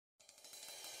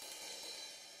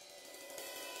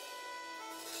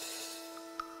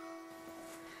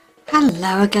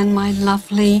Hello again my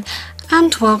lovely,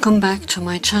 and welcome back to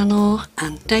my channel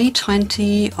and day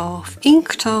 20 of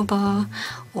Inktober,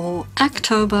 or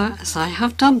AqTober as I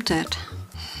have dubbed it.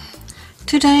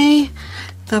 Today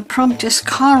the prompt is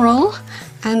coral,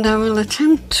 and I will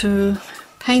attempt to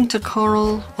paint a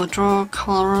coral or draw a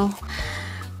coral.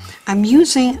 I'm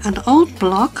using an old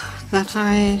block that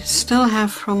I still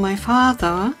have from my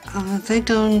father. They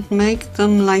don't make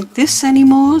them like this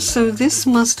anymore, so this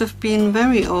must have been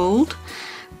very old,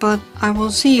 but I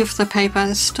will see if the paper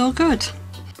is still good.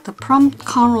 The prompt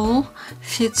coral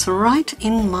fits right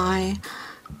in my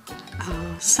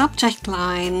subject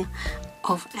line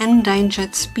of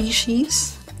endangered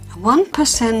species.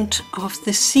 1% of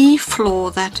the sea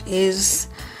floor that is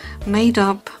made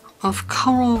up of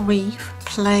coral reef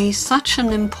play such an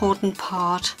important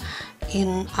part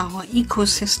in our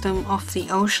ecosystem of the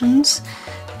oceans.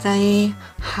 They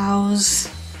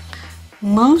house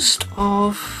most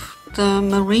of the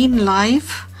marine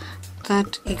life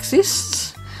that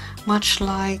exists, much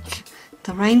like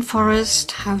the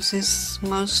rainforest houses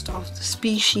most of the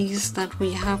species that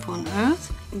we have on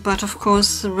Earth. But of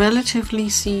course, relatively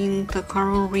seen, the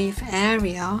coral reef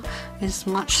area is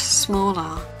much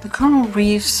smaller. The coral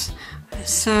reefs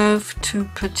serve to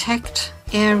protect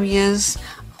areas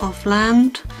of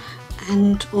land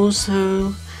and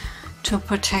also to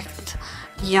protect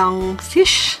young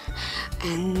fish,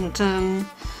 and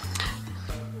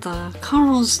the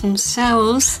corals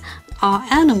themselves are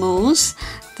animals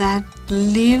that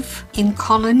live in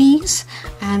colonies,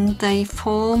 and they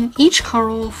form, each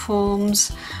coral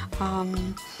forms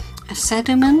a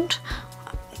sediment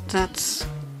that's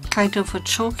kind of a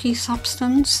chalky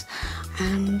substance,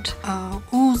 and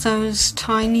all those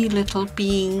tiny little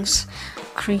beings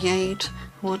create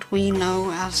what we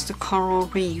know as the coral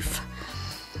reef.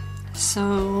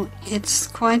 So it's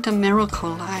quite a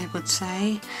miracle, I would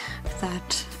say,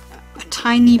 that a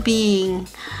tiny being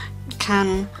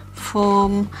can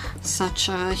form such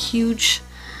a huge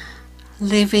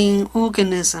living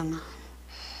organism.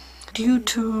 Due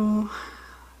to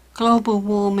global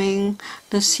warming,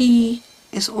 the sea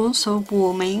is also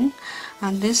warming,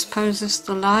 and this poses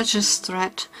the largest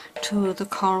threat to the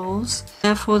corals.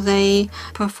 Therefore they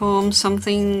perform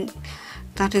something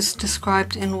that is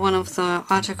described in one of the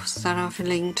articles that I've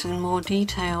linked in more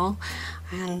detail,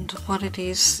 and what it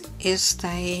is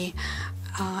they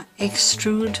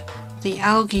extrude the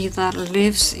algae that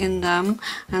lives in them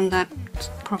and that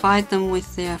provide them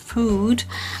with their food,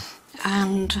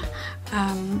 and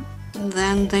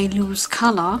then they lose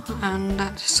color, and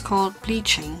that is called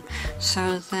bleaching.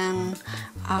 So then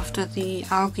after the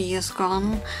algae is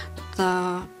gone,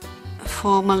 the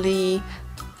formerly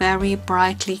very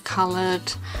brightly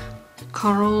colored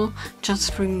coral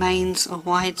just remains a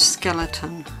white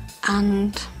skeleton.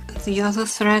 And the other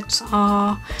threats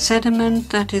are sediment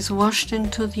that is washed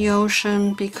into the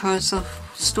ocean because of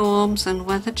storms and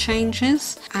weather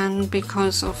changes, and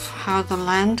because of how the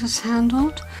land is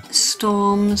handled.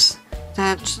 Storms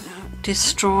that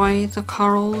destroy the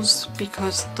corals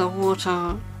because the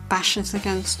water bashes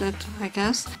against it, I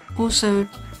guess. Also,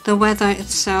 the weather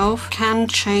itself can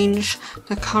change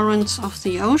the currents of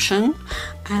the ocean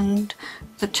and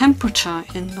the temperature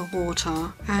in the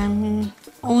water, and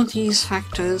all these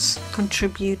factors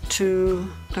contribute to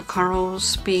the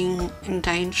corals being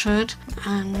endangered,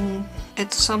 and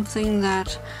it's something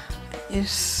that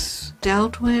is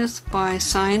dealt with by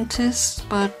scientists,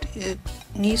 but it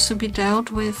needs to be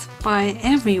dealt with by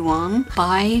everyone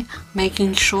by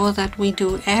making sure that we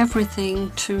do everything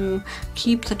to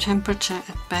keep the temperature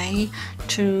at bay,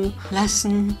 to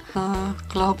lessen the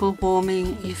global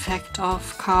warming effect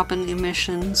of carbon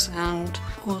emissions and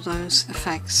all those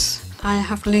effects. I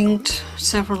have linked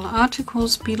several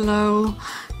articles below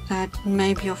that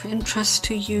may be of interest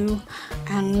to you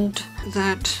and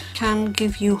that can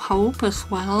give you hope as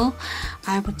well,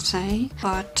 I would say,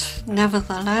 but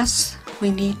nevertheless we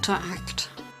need to act.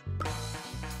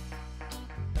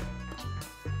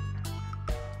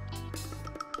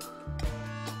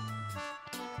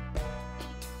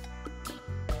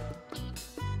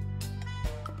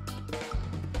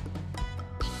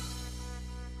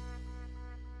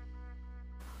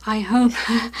 I hope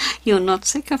you're not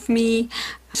sick of me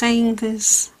saying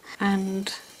this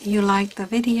and you liked the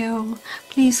video.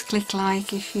 Please click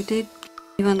like if you did.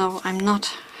 Even though I'm not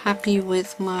happy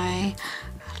with my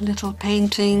little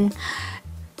painting,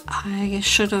 I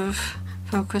should have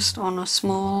focused on a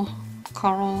small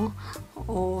coral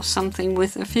or something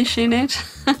with a fish in it.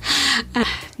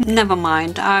 Never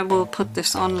mind, I will put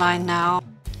this online now.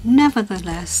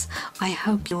 nevertheless, I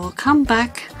hope you will come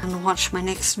back and watch my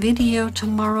next video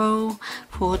tomorrow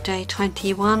for day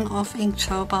 21 of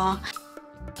InkTober.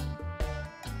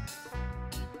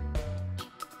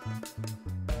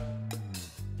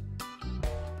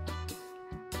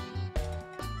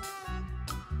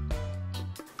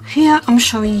 Here I'm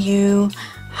showing you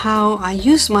how I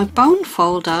use my bone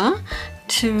folder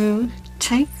to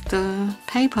take the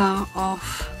paper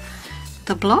off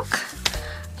the block,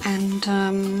 and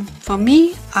for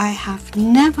me, I have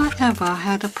never ever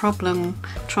had a problem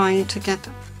trying to get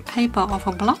paper off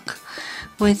a block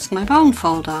with my bone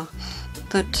folder.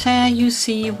 The tear you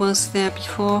see was there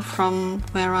before from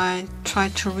where I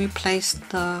tried to replace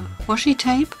the washi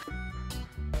tape.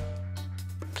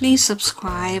 Please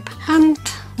subscribe and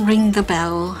ring the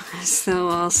bell, so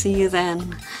I'll see you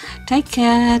then. Take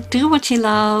care, do what you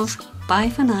love, bye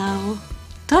for now,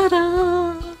 ta-da!